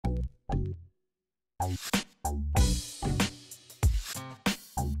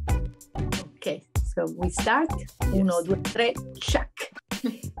Okay, so we start. Uno, due, tre, check.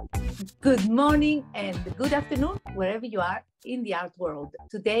 Good morning and good afternoon, wherever you are in the art world.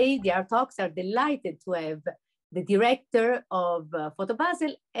 Today, the Art Talks are delighted to have the director of Photo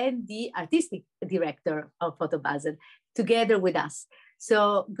Basel and the artistic director of Photo Basel together with us.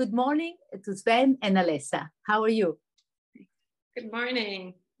 So good morning to Sven and Alessa. How are you? Good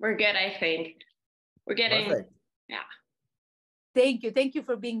morning. We're good, I think. We're getting, Perfect. yeah. Thank you. Thank you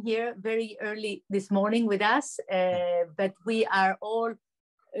for being here very early this morning with us. But we are all,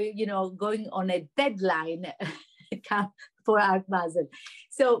 going on a deadline for Art Basel.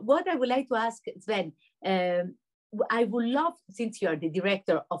 So what I would like to ask Sven, I would love, since you are the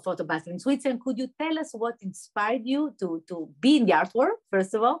director of Photo Basel in Switzerland, could you tell us what inspired you to be in the art world,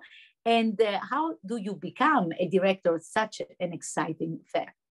 first of all, and how do you become a director of such an exciting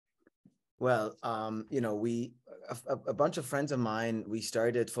fair? Well, a bunch of friends of mine, we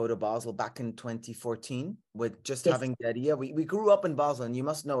started Photo Basel back in 2014 with just having the idea. We grew up in Basel, and you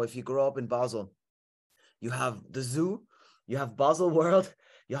must know, if you grow up in Basel, you have the zoo, you have Basel World,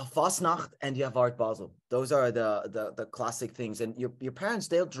 you have Fastnacht, and you have Art Basel. Those are the classic things. And your parents,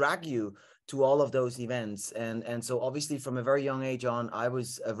 they'll drag you to all of those events. And so obviously from a very young age on, I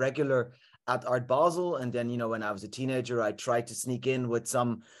was a regular at Art Basel. And then, when I was a teenager, I tried to sneak in with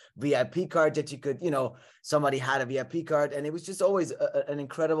some VIP card that you could, somebody had a VIP card. And it was just always an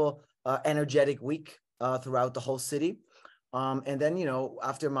incredible, energetic week throughout the whole city. And then,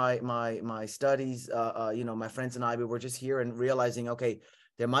 after my studies, my friends and I, we were just here and realizing, okay,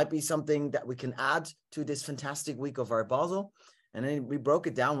 there might be something that we can add to this fantastic week of Art Basel. And then we broke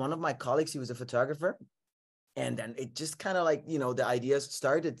it down. One of my colleagues, he was a photographer. And then it just kind of like, the ideas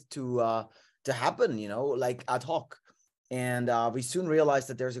started to happen, like ad hoc. And we soon realized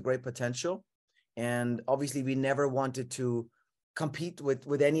that there's a great potential. And obviously we never wanted to compete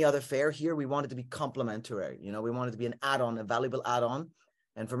with any other fair here. We wanted to be complementary. We wanted to be an add-on, a valuable add-on.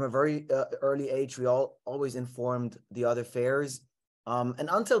 And from a very early age, we always informed the other fairs. And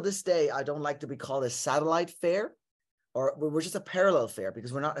until this day, I don't like to be called a satellite fair, or we're just a parallel fair,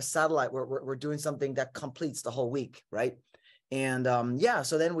 because we're not a satellite. We're doing something that completes the whole week, right? And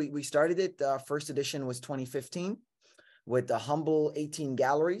so then we started it. First edition was 2015 with the humble 18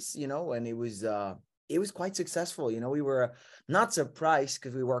 galleries, and it was quite successful. We were not surprised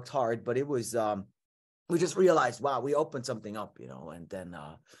because we worked hard, but it was, we just realized, wow, we opened something up, and then,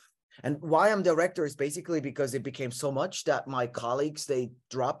 and why I'm director is basically because it became so much that my colleagues, they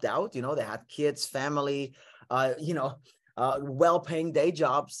dropped out, they had kids, family, well-paying day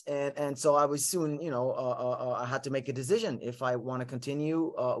jobs. And so I was soon, I had to make a decision if I want to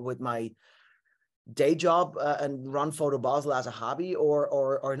continue with my day job and run Photo Basel as a hobby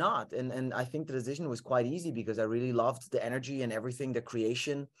or not. And I think the decision was quite easy because I really loved the energy and everything, the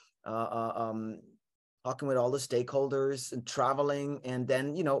creation, talking with all the stakeholders and traveling. And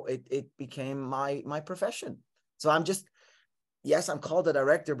then, it became my profession. So I'm just, yes, I'm called a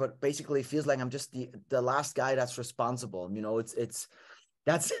director, but basically it feels like I'm just the last guy that's responsible.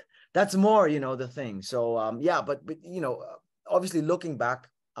 That's more, the thing. So, but obviously looking back,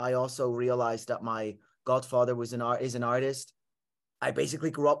 I also realized that my godfather is an artist. I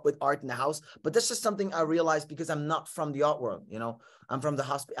basically grew up with art in the house, but this is something I realized because I'm not from the art world. I'm from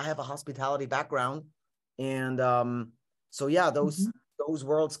I have a hospitality background. And so, yeah, those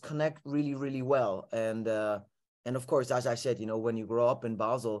worlds connect really, really well. And of course, as I said, when you grow up in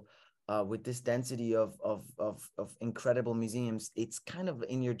Basel with this density of incredible museums, it's kind of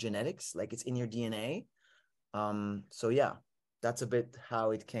in your genetics, like it's in your DNA. So, yeah. That's a bit how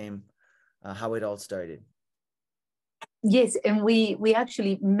it came, how it all started. Yes, and we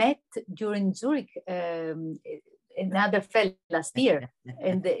actually met during Zurich, another fair last year,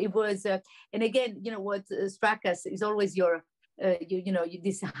 and it was, and again, what struck us is always your,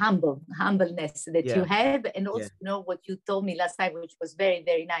 this humbleness that you have, and also what you told me last time, which was very,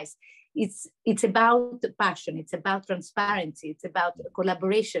 very nice. It's about passion, it's about transparency, it's about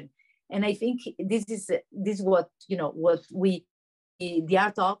collaboration. And I think this is what what the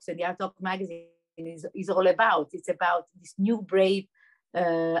Art Talks and the Art Talk magazine is all about. It's about this new brave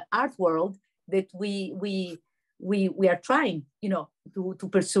art world that we are trying to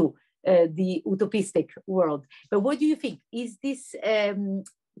pursue the utopistic world. But what do you think? Is this? Can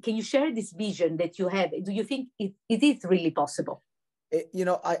you share this vision that you have? Do you think it is really possible?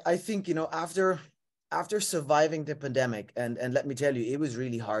 I think after surviving the pandemic, and let me tell you, it was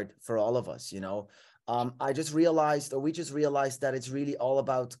really hard for all of us, we just realized that it's really all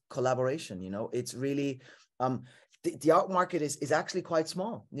about collaboration. It's really, the art market is actually quite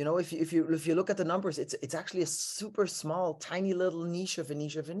small. You know, if you look at the numbers, it's actually a super small, tiny little niche of a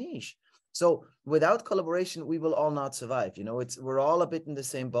niche of a niche. So without collaboration, we will all not survive. You know, we're all a bit in the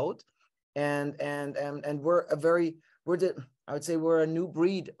same boat, and I would say we're a new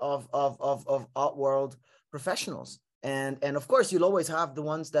breed of art world professionals. And of course, you'll always have the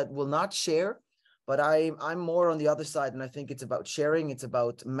ones that will not share, but I'm more on the other side, and I think it's about sharing, it's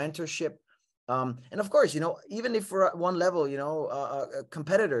about mentorship. And of course, you know, even if we're at one level, you know,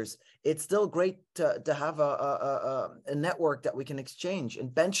 competitors, it's still great to have a network that we can exchange and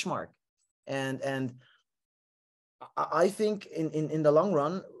benchmark. And I think in the long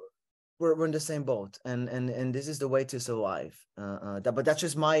run, we're in the same boat, and this is the way to survive. But that's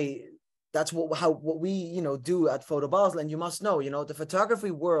just what we, you know, do at Photo Basel. And you must know, you know, the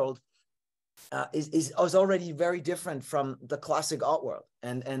photography world is already very different from the classic art world.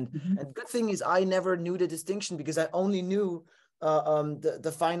 And the good thing is I never knew the distinction, because I only knew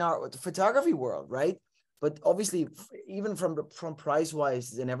the fine art, the photography world, right? But obviously, even from price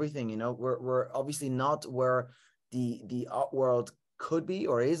wise and everything, you know, we're obviously not where the art world could be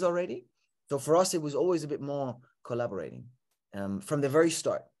or is already. So for us, it was always a bit more collaborating from the very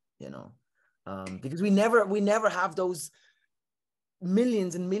start, you know, because we never have those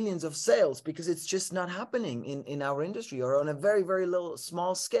millions and millions of sales, because it's just not happening in our industry, or on a very, very little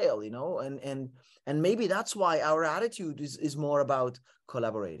small scale, you know, and maybe that's why our attitude is more about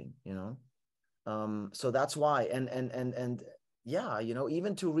collaborating, you know. So that's why, and yeah, you know,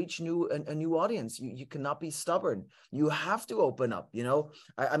 even to reach a new audience, you cannot be stubborn. You have to open up, you know.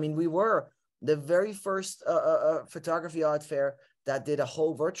 I mean, we were the very first photography art fair that did a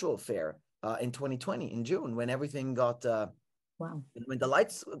whole virtual fair in 2020 in June, when everything got wow, when the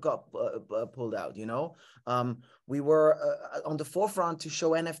lights got pulled out, you know. We were on the forefront to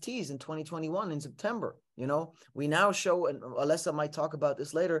show NFTs in 2021 in September. You know, we now show, and Alessa might talk about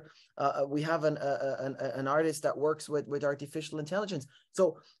this later, we have an artist that works with artificial intelligence.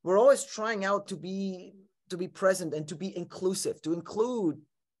 So we're always trying out to be present and to be inclusive, to include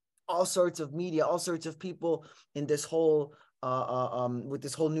all sorts of media, all sorts of people in this whole with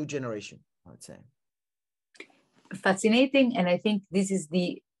this whole new generation, I would say. Fascinating. And I think this is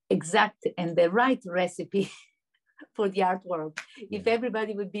the exact and the right recipe for the art world. Yeah. If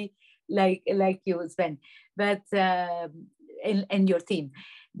everybody would be like you, Sven, but and your team.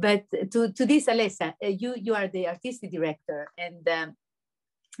 But to this, Alessa, you are the artistic director, and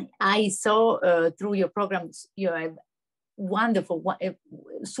I saw through your programs you have wonderful,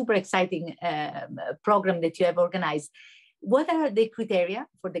 super exciting program that you have organized. What are the criteria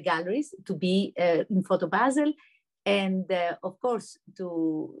for the galleries to be in Photo Basel? And of course,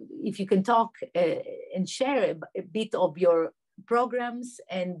 if you can talk and share a bit of your programs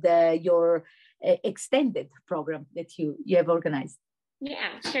and your extended program that you have organized.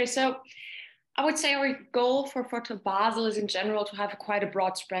 Yeah, sure. So I would say our goal for Photo Basel is in general to have quite a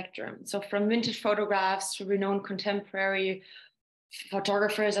broad spectrum. So from vintage photographs to renowned contemporary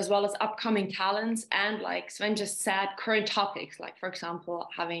photographers, as well as upcoming talents, and like Sven just said, current topics, like for example,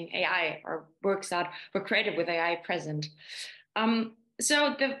 having AI or works that were created with AI present.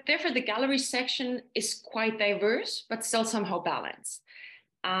 So therefore the gallery section is quite diverse, but still somehow balanced.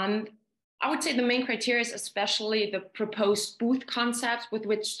 And I would say the main criteria is especially the proposed booth concepts with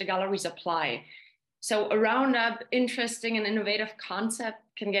which the galleries apply. So a roundup, interesting and innovative concept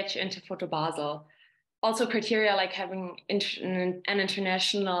can get you into Photo Basel. Also criteria like having an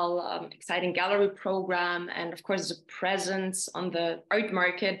international exciting gallery program, and of course the presence on the art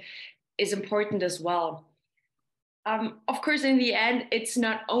market is important as well. Of course, in the end, it's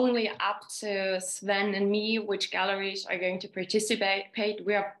not only up to Sven and me which galleries are going to participate.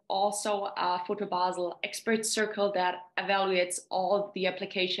 We have also a Photo Basel expert circle that evaluates all the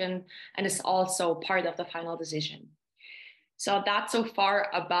application and is also part of the final decision. So that's so far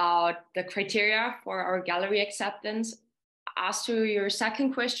about the criteria for our gallery acceptance. As to your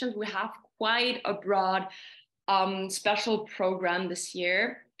second question, we have quite a broad special program this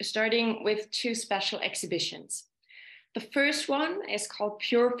year, starting with 2 special exhibitions. The first one is called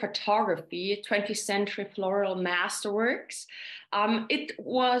Pure Photography, 20th Century Floral Masterworks. It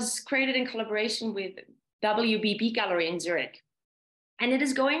was created in collaboration with WBB Gallery in Zurich. And it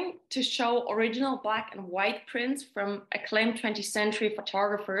is going to show original black and white prints from acclaimed 20th century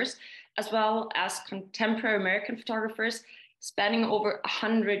photographers, as well as contemporary American photographers, spanning over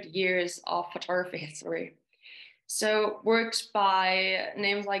 100 years of photography history. So works by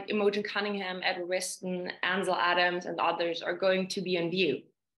names like Imogen Cunningham, Edward Weston, Ansel Adams, and others are going to be in view.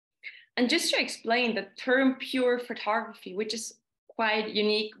 And just to explain the term pure photography, which is quite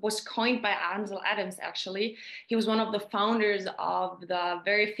unique, was coined by Ansel Adams, actually. He was one of the founders of the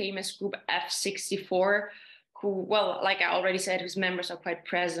very famous group F64, who, well, like I already said, whose members are quite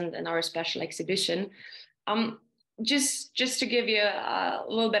present in our special exhibition. Just to give you a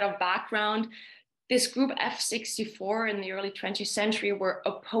little bit of background, this group F64 in the early 20th century were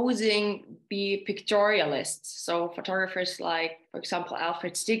opposing the pictorialists. So photographers like, for example,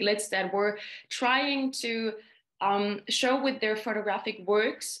 Alfred Stieglitz, that were trying to show with their photographic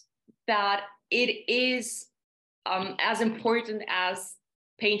works that it is as important as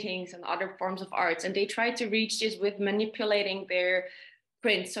paintings and other forms of arts. And they tried to reach this with manipulating their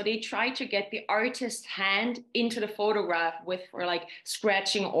prints. So they tried to get the artist's hand into the photograph for like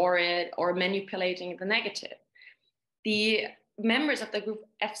scratching or manipulating the negative. The members of the group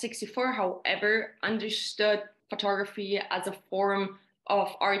F64, however, understood photography as a form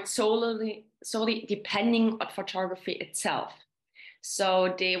of art solely depending on photography itself.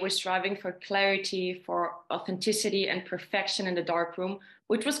 So they were striving for clarity, for authenticity and perfection in the darkroom,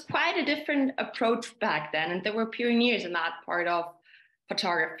 which was quite a different approach back then. And there were pioneers in that part of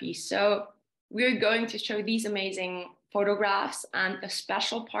photography. So we're going to show these amazing photographs. And the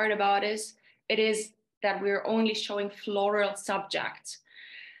special part about it is that we're only showing floral subjects.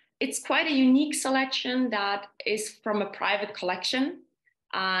 It's quite a unique selection that is from a private collection.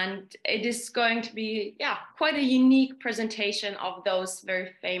 And it is going to be, quite a unique presentation of those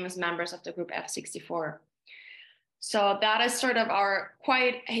very famous members of the group F64. So that is sort of our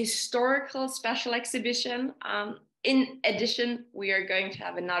quite historical special exhibition. In addition, we are going to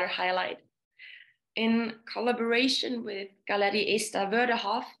have another highlight. In collaboration with Galerie Esther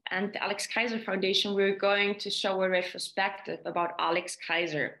Wördehoff and the Alex Kaiser Foundation, we're going to show a retrospective about Alex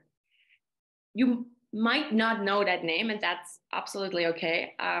Kaiser. You might not know that name, and that's absolutely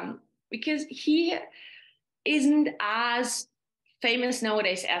okay, because he isn't as famous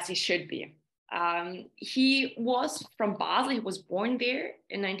nowadays as he should be. He was from Basel. He was born there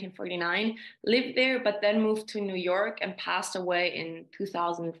in 1949, lived there, but then moved to New York and passed away in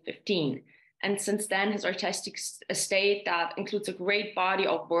 2015. And since then, his artistic estate, that includes a great body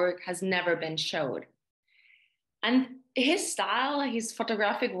of work, has never been showed. And his style, his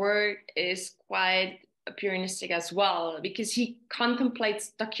photographic work is quite appearistic as well, because he contemplates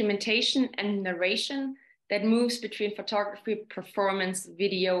documentation and narration that moves between photography, performance,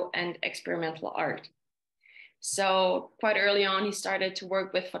 video, and experimental art. So quite early on, he started to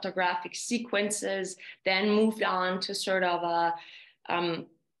work with photographic sequences, then moved on to sort of a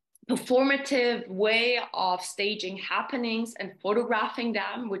performative way of staging happenings and photographing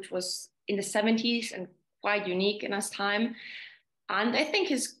them, which was in the 70s and quite unique in his time. And I think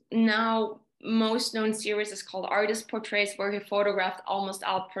his now most known series is called Artist Portraits, where he photographed almost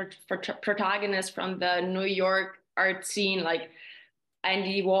all protagonists from the New York art scene, like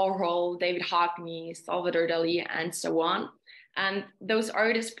Andy Warhol, David Hockney, Salvador Dali, and so on. And those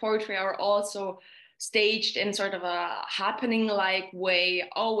artist portraits are also staged in sort of a happening-like way,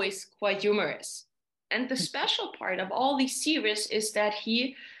 always quite humorous. And the special part of all these series is that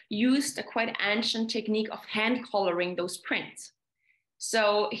he used a quite ancient technique of hand coloring those prints.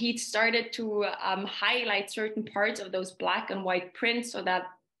 So he started to highlight certain parts of those black and white prints so that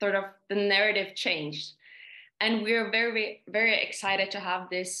sort of the narrative changed. And we're very, very excited to have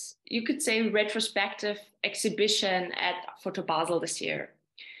this, you could say, retrospective exhibition at Photo Basel this year.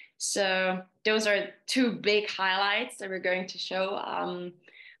 So those are two big highlights that we're going to show.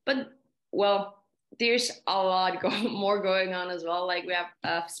 But, well, there's a lot more going on as well. Like we have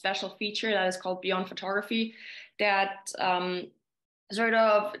a special feature that is called Beyond Photography that sort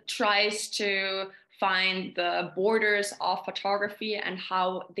of tries to find the borders of photography and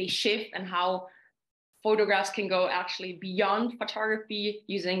how they shift and how photographs can go actually beyond photography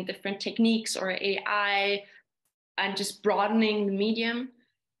using different techniques or AI and just broadening the medium.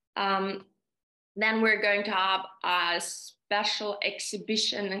 Then we're going to have a special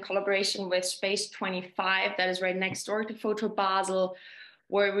exhibition in collaboration with Space 25 that is right next door to Photo Basel,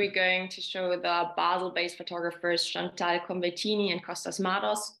 where we're going to show the Basel-based photographers Chantal Convertini and Costas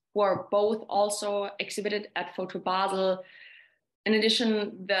Matos, who are both also exhibited at Photo Basel. In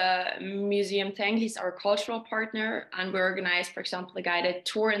addition, the Museum Tengli is our cultural partner, and we organize, for example, a guided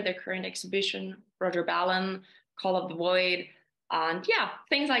tour in their current exhibition, Roger Ballon, Call of the Void, and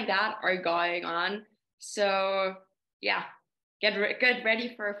things like that are going on. So get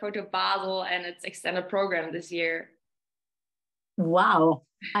ready for Photo Basel and its extended program this year. Wow,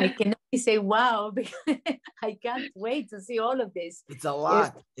 I can only say wow because I can't wait to see all of this. It's a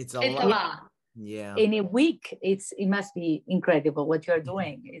lot. It's a lot. Yeah. In a week, it must be incredible what you're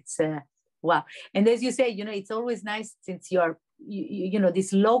doing. It's wow. And as you say, it's always nice since you're you know,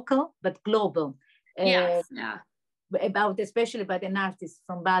 this local but global. Yes, yeah. Especially about an artist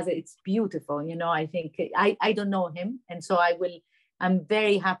from Basel. It's beautiful, you know. I think I don't know him, and so I'm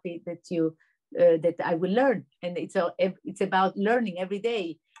very happy that that I will learn, and it's about learning every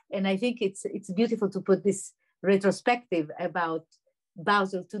day. And I think it's beautiful to put this retrospective about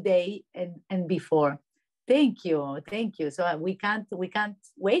Basel today and before. Thank you. So we can't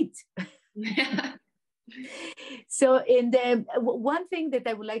wait. So, one thing that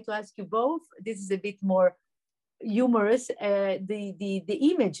I would like to ask you both, this is a bit more humorous, the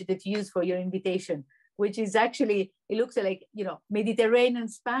image that you use for your invitation, which is actually, it looks like, you know, Mediterranean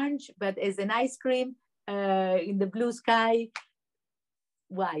sponge, but as an ice cream in the blue sky.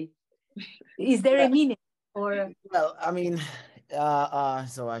 Why? Is there a meaning? Or well, I mean,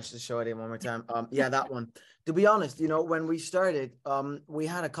 so I should show it one more time. Yeah, that one. To be honest, you know, when we started, we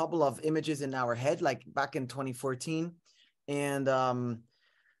had a couple of images in our head, like back in 2014, and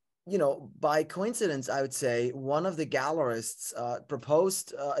you know, by coincidence, I would say one of the gallerists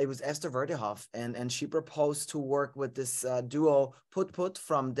proposed. It was Esther Verdehoff, and she proposed to work with this duo Put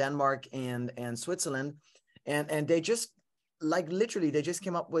from Denmark and Switzerland, and they just, like, literally they just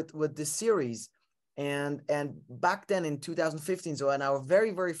came up with this series. And back then in 2015, so in our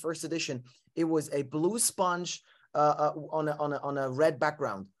very first edition, it was a blue sponge on a red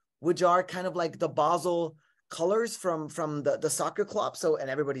background, which are kind of like the Basel colors from the soccer club. So, and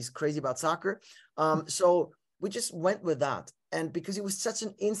everybody's crazy about soccer. So we just went with that. And because it was such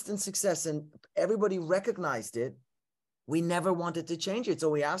an instant success and everybody recognized it, we never wanted to change it. So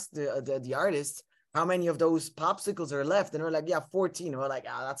we asked the artists, how many of those popsicles are left? And we're like, yeah, 14. And we're like,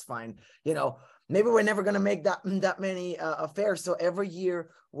 that's fine. You know, maybe we're never going to make that many affairs. So every year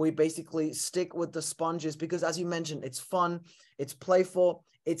we basically stick with the sponges because, as you mentioned, it's fun, it's playful.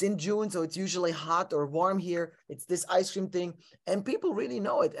 It's in June, so it's usually hot or warm here. It's this ice cream thing, and people really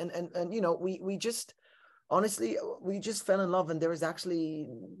know it. And you know, we just, honestly, we just fell in love, and there is actually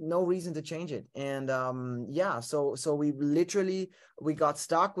no reason to change it. And yeah, so we got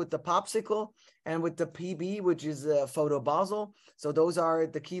stuck with the popsicle and with the PB, which is Photo Basel. So those are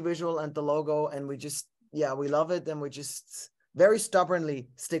the key visual and the logo, and we just, yeah, we love it, and we just very stubbornly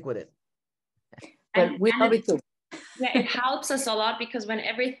stick with it. But we love it too. Yeah, it helps us a lot because when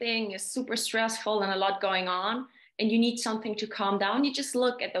everything is super stressful and a lot going on and you need something to calm down, you just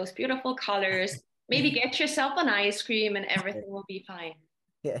look at those beautiful colors, maybe get yourself an ice cream and everything will be fine.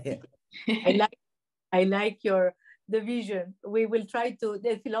 Yeah. I like the vision. We will try to,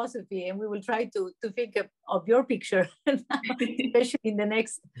 the philosophy, and we will try to think of your picture, especially in the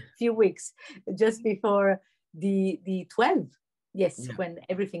next few weeks, just before the 12th. Yes, yeah. When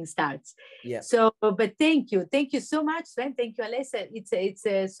everything starts. Yeah. So, but thank you so much, Sven. Thank you, Alessa.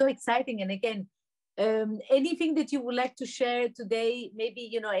 It's so exciting. And again, anything that you would like to share today, maybe,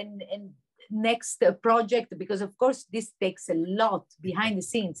 you know, and next project, because of course this takes a lot behind the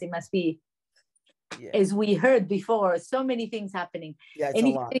scenes. It must be, as we heard before, so many things happening. Yeah, it's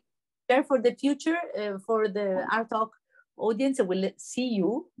anything a lot. Share for the future, for the Art Talk audience? We'll see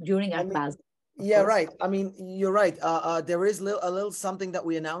you during Art Basel. Yeah, right. I mean, you're right. There is a little something that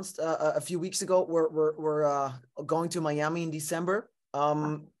we announced a few weeks ago. We're going to Miami in December,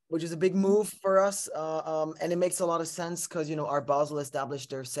 which is a big move for us, and it makes a lot of sense because, you know, Art Basel established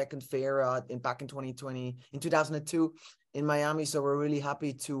their second fair back in 2002 in Miami. So we're really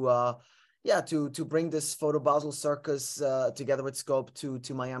happy to bring this Photo Basel circus together with Scope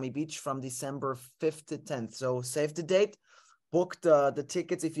to Miami Beach from December 5th to 10th. So save the date. Book the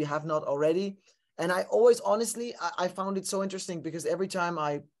tickets if you have not already. And I always, honestly, I found it so interesting because every time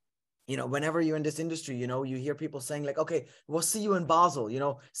you know, whenever you're in this industry, you know, you hear people saying like, okay, we'll see you in Basel, you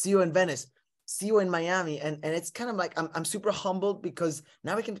know, see you in Venice, see you in Miami. And it's kind of like, I'm super humbled because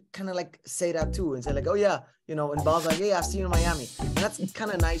now we can kind of like say that too and say like, oh yeah, you know, in Basel, like, yeah, I'll see you in Miami. And that's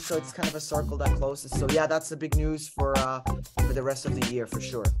kind of nice. So it's kind of a circle that closes. So yeah, that's the big news for the rest of the year for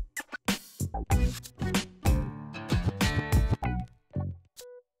sure.